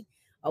MVP,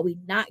 are we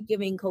not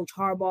giving Coach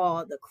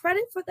Harbaugh the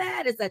credit for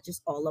that? Is that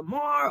just all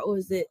Lamar or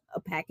is it a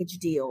package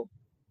deal?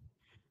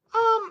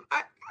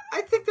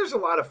 I think there's a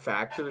lot of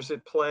factors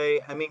at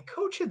play. I mean,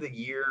 Coach of the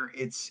Year,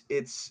 it's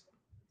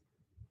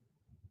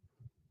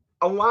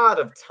a lot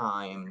of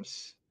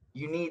times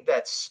you need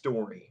that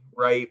story,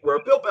 right? Where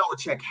Bill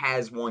Belichick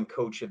has won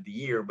Coach of the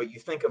Year, but you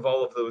think of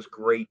all of those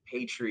great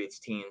Patriots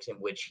teams in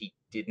which he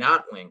did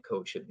not win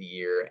Coach of the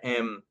Year.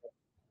 And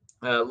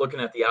looking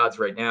at the odds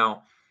right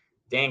now,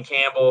 Dan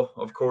Campbell,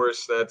 of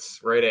course, that's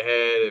right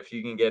ahead. If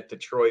you can get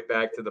Detroit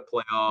back to the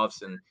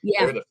playoffs and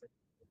they're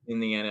in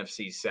the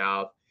NFC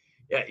South.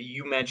 Yeah,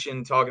 you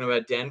mentioned talking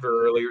about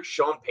Denver earlier.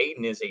 Sean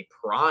Payton is a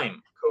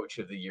prime coach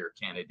of the year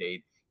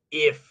candidate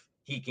if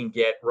he can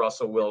get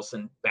Russell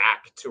Wilson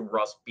back to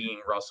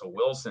being Russell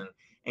Wilson.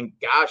 And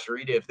gosh,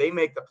 Rita, if they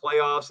make the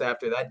playoffs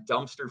after that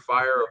dumpster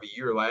fire of a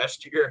year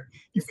last year,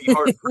 you'd be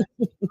hard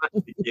pressed not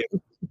to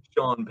give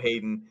Sean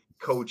Payton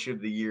coach of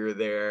the year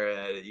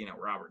there.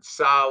 Robert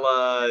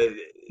Saleh,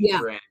 you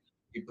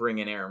bring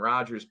in Aaron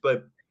Rodgers.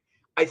 But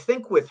I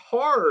think with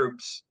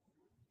Harbs,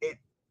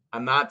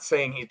 I'm not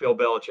saying he's Bill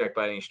Belichick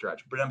by any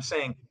stretch, but I'm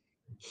saying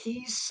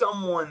he's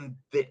someone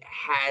that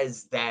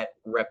has that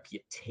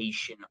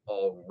reputation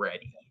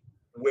already,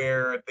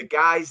 where the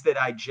guys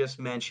that I just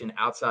mentioned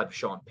outside of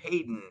Sean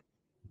Payton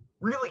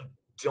really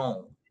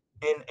don't.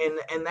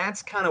 And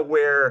that's kind of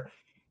where,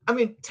 I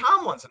mean,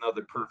 Tomlin's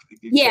another perfect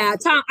example. Yeah,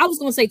 I was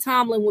going to say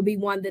Tomlin would be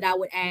one that I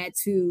would add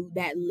to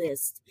that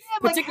list,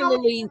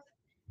 particularly.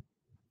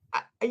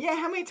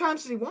 How many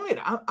times has he won it?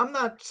 I'm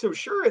not so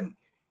sure. And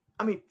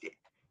I mean,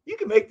 you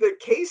can make the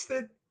case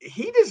that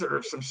he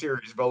deserves some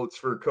serious votes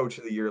for Coach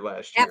of the Year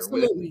last year.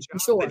 Absolutely, for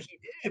sure. He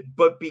did,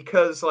 but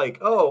because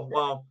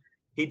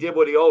he did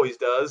what he always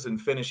does and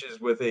finishes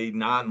with a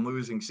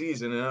non-losing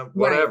season,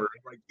 whatever.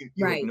 Right. Like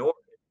you ignore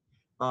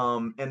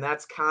it. And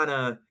that's kind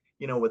of,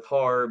 with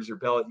Harbs or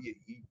Bell,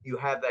 you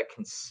have that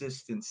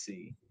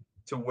consistency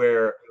to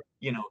where,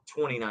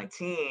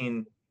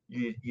 2019,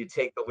 you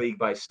take the league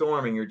by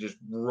storm and you're just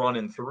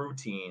running through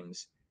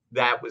teams.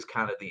 That was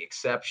kind of the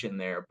exception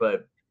there.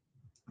 But,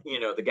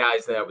 the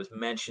guys that I was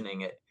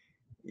mentioning,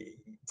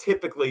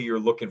 typically you're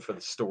looking for the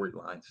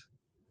storylines.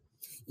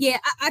 Yeah,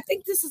 I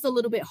think this is a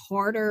little bit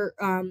harder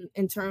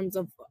in terms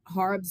of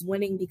Harbs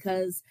winning,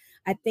 because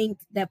I think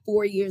that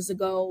 4 years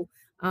ago,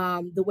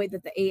 the way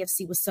that the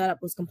AFC was set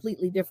up was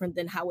completely different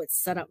than how it's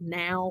set up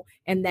now.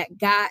 And that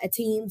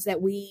teams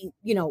that we,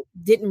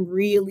 didn't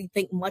really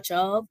think much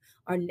of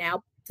are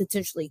now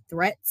potentially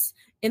threats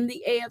in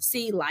the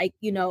AFC, like,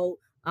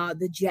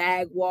 the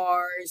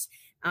Jaguars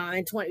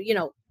and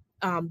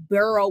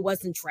Burrow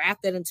wasn't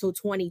drafted until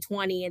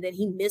 2020, and then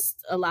he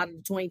missed a lot of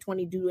the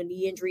 2020 due to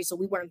knee injury. So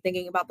we weren't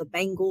thinking about the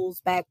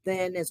Bengals back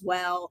then as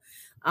well.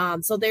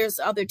 So there's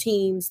other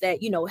teams that,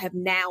 have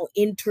now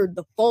entered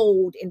the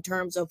fold in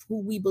terms of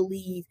who we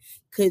believe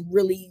could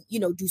really,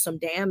 do some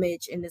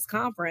damage in this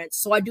conference.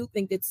 So I do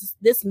think that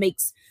this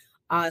makes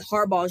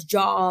Harbaugh's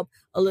job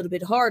a little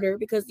bit harder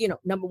because,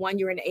 number one,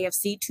 you're in the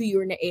AFC, 2,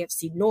 you're in the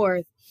AFC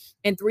North,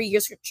 and 3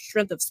 years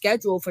strength of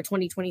schedule for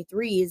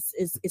 2023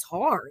 is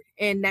hard.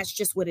 And that's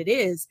just what it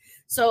is.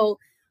 So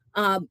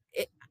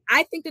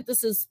I think that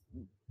this is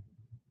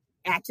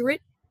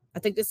accurate. I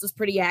think this is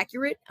pretty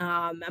accurate.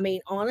 I mean,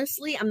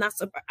 honestly,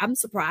 I'm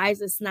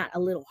surprised it's not a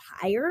little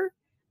higher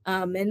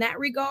in that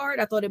regard.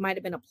 I thought it might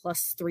have been a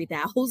plus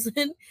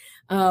 3,000.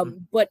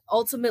 But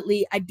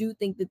ultimately, I do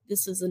think that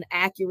this is an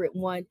accurate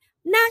one.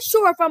 Not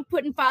sure if I'm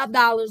putting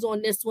 $5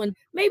 on this one,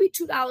 maybe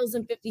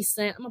 $2.50.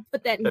 I'm gonna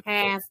put that in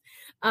half.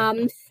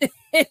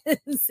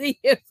 See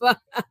if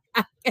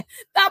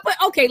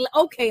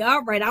okay,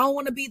 all right. I don't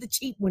want to be the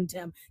cheap one,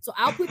 Tim. So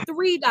I'll put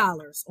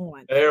 $3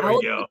 on. There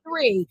we go.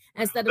 3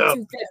 instead of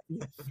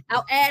 $2.50.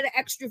 I'll add an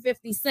extra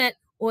 50 cents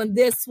on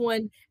this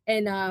one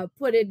and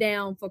put it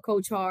down for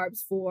Coach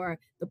Harbs for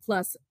the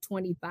plus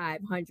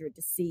 2,500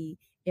 to see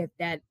if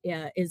that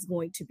is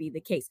going to be the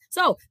case.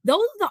 So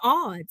those are the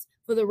odds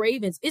for the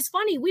Ravens. It's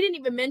funny, we didn't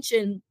even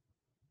mention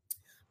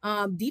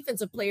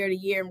defensive player of the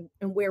year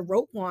and where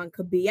Roquan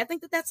could be. I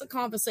think that that's a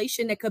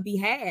conversation that could be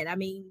had. I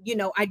mean,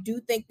 I do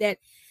think that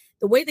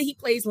the way that he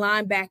plays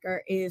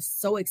linebacker is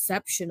so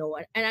exceptional.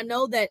 And I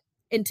know that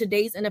in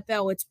today's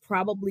NFL, it's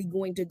probably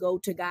going to go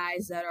to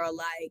guys that are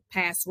like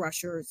pass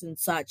rushers and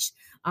such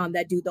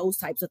that do those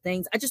types of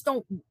things. I just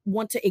don't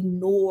want to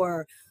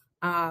ignore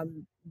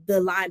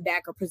the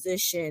linebacker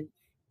position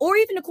or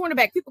even the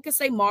cornerback. People can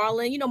say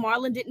Marlon.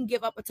 Marlon didn't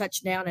give up a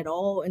touchdown at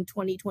all in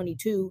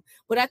 2022.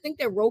 But I think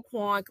that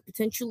Roquan could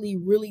potentially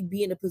really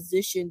be in a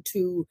position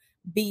to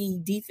be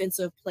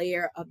defensive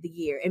player of the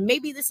year. And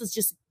maybe this is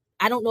just,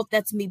 I don't know if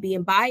that's me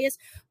being biased,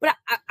 but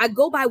I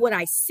go by what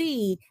I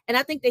see. And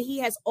I think that he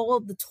has all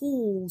of the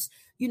tools,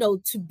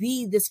 to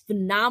be this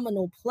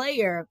phenomenal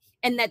player,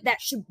 and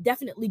that should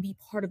definitely be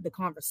part of the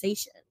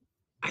conversation.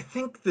 I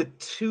think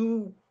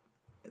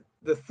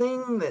the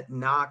thing that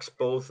knocks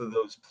both of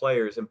those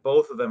players, and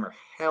both of them are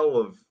hell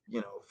of,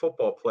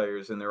 football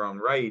players in their own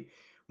right.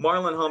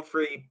 Marlon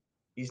Humphrey,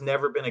 he's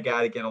never been a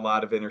guy to get a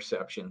lot of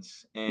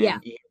interceptions. And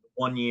he had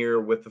 1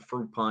 year with the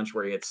fruit punch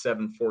where he had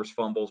 7 forced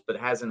fumbles, but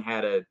hasn't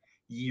had a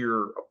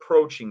year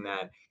approaching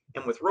that.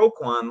 And with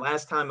Roquan,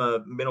 last time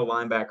a middle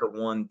linebacker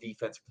won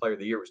Defensive Player of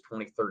the Year was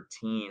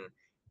 2013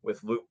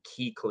 with Luke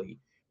Kuechly.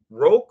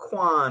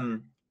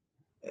 Roquan,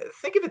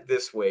 think of it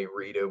this way,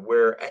 Rita,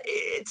 where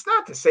it's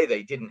not to say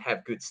they didn't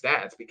have good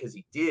stats, because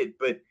he did,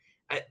 but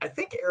I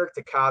think Eric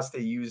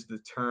DeCosta used the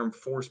term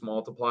force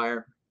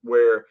multiplier,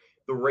 where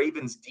the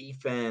Ravens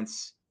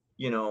defense,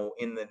 in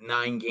the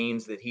 9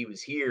 games that he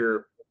was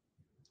here,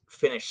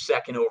 finished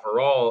second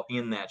overall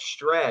in that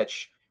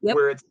stretch,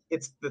 where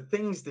it's the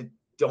things that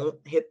don't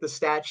hit the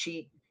stat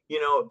sheet.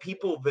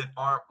 people that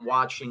aren't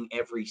watching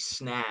every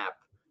snap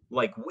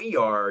like we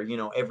are,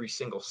 every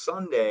single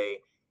Sunday,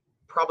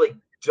 probably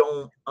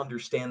don't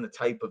understand the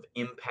type of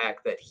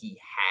impact that he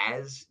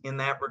has in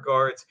that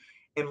regards.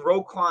 And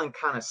Roquan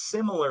kind of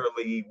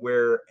similarly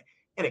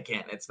and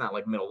again, it's not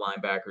like middle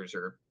linebackers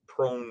are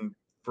prone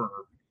for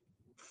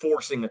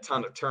forcing a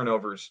ton of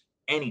turnovers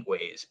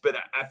anyways, but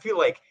I feel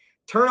like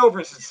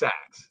turnovers and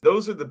sacks,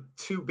 those are the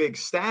two big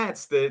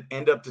stats that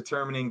end up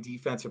determining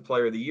defensive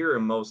player of the year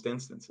in most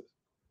instances.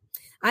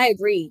 I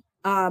agree.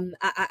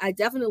 I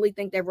definitely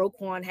think that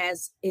Roquan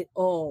has it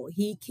all.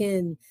 He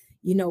can,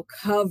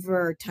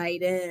 cover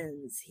tight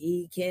ends.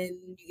 He can,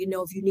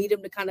 if you need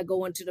him to kind of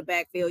go into the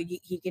backfield,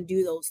 he can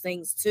do those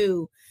things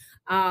too.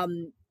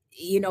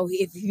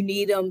 If you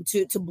need him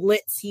to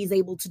blitz, he's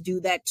able to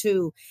do that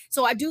too.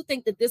 So I do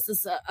think that this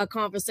is a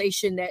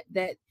conversation that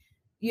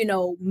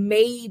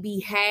may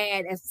be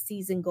had as the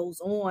season goes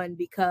on,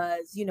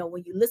 because,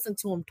 when you listen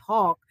to him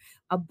talk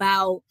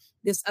about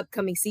this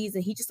upcoming season,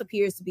 he just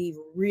appears to be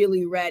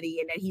really ready,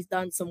 and that he's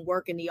done some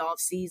work in the off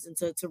season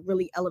to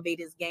really elevate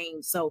his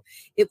game. So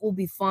it will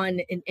be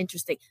fun and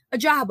interesting.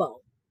 Ajabo,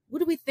 what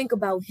do we think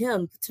about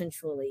him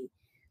potentially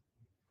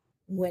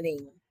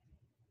winning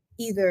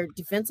either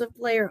defensive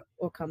player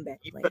or comeback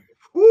player?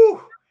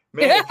 Whew,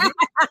 man,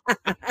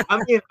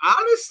 I mean,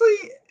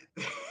 honestly,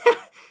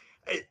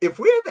 if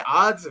we had the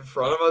odds in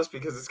front of us,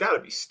 because it's got to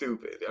be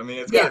stupid. I mean,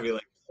 it's got to be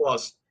like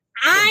plus.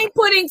 I'm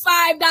putting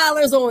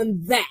 $5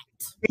 on that.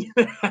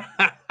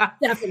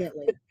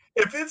 Definitely.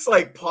 If it's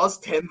like plus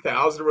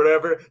 10,000 or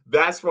whatever,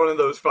 that's one of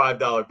those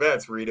 $5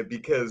 bets, Rita,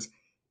 because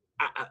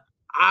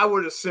I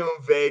would assume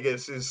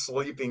Vegas is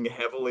sleeping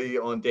heavily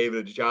on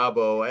David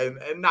Ajabo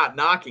and not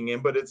knocking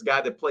him, but it's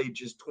got to play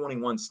just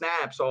 21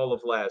 snaps all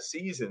of last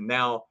season.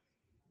 Now,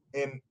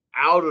 an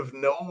out of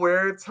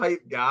nowhere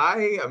type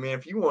guy, I mean,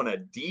 if you want a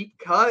deep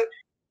cut,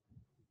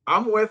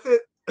 I'm with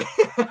it.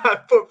 I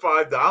put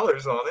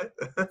 $5 on it.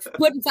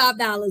 Putting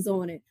 $5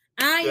 on it.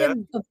 I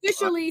am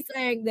officially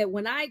saying that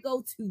when I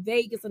go to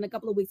Vegas in a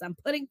couple of weeks, I'm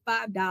putting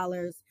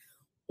 $5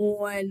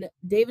 on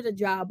David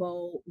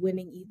Ajabo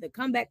winning either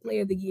comeback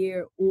player of the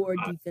year or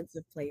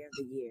defensive player of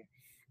the year.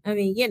 I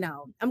mean,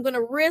 I'm going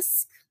to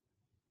risk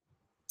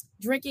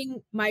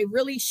drinking my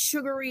really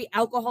sugary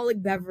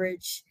alcoholic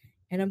beverage,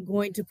 and I'm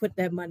going to put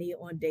that money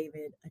on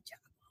David Ajabo.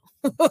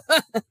 So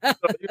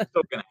you're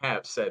still going to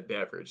have said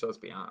beverage, let's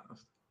be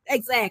honest.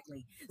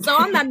 Exactly. So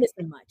I'm not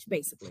missing much,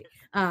 basically.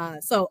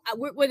 So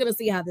we're going to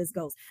see how this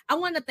goes. I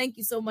want to thank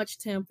you so much,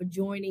 Tim, for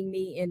joining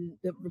me in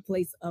the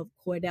place of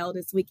Cordell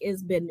this week.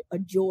 It's been a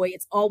joy.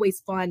 It's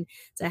always fun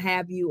to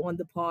have you on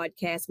the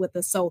podcast with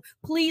us. So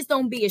please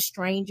don't be a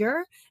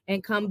stranger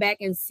and come back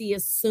and see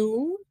us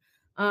soon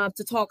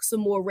to talk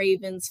some more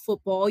Ravens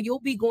football.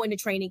 You'll be going to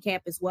training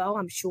camp as well,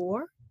 I'm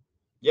sure.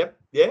 Yep.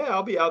 Yeah,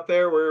 I'll be out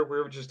there. We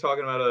were just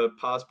talking about a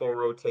possible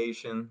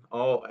rotation.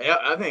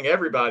 I think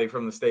everybody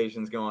from the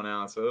station's going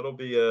out, so it'll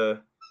be a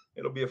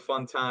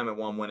fun time at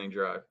One Winning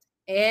Drive.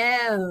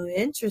 Oh,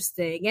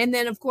 interesting. And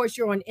then, of course,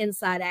 you're on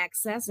Inside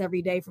Access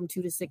every day from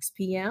 2 to 6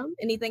 p.m.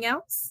 Anything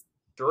else?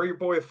 Throw your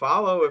boy a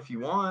follow if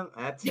you want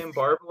at Tim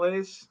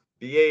Barbalace,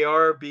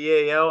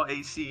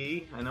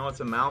 BARBALACE. I know it's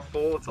a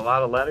mouthful. It's a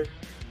lot of letters.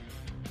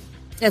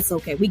 That's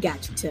okay. We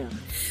got you, Tim.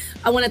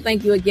 I want to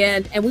thank you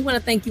again, and we want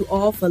to thank you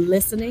all for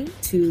listening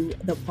to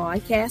the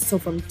podcast. So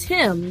from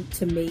Tim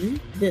to me,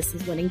 this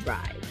is Winning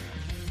Drive.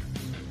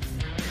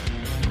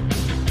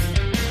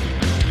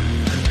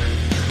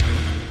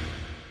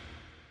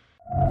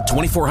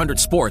 .2400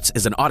 Sports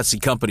is an Odyssey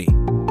company.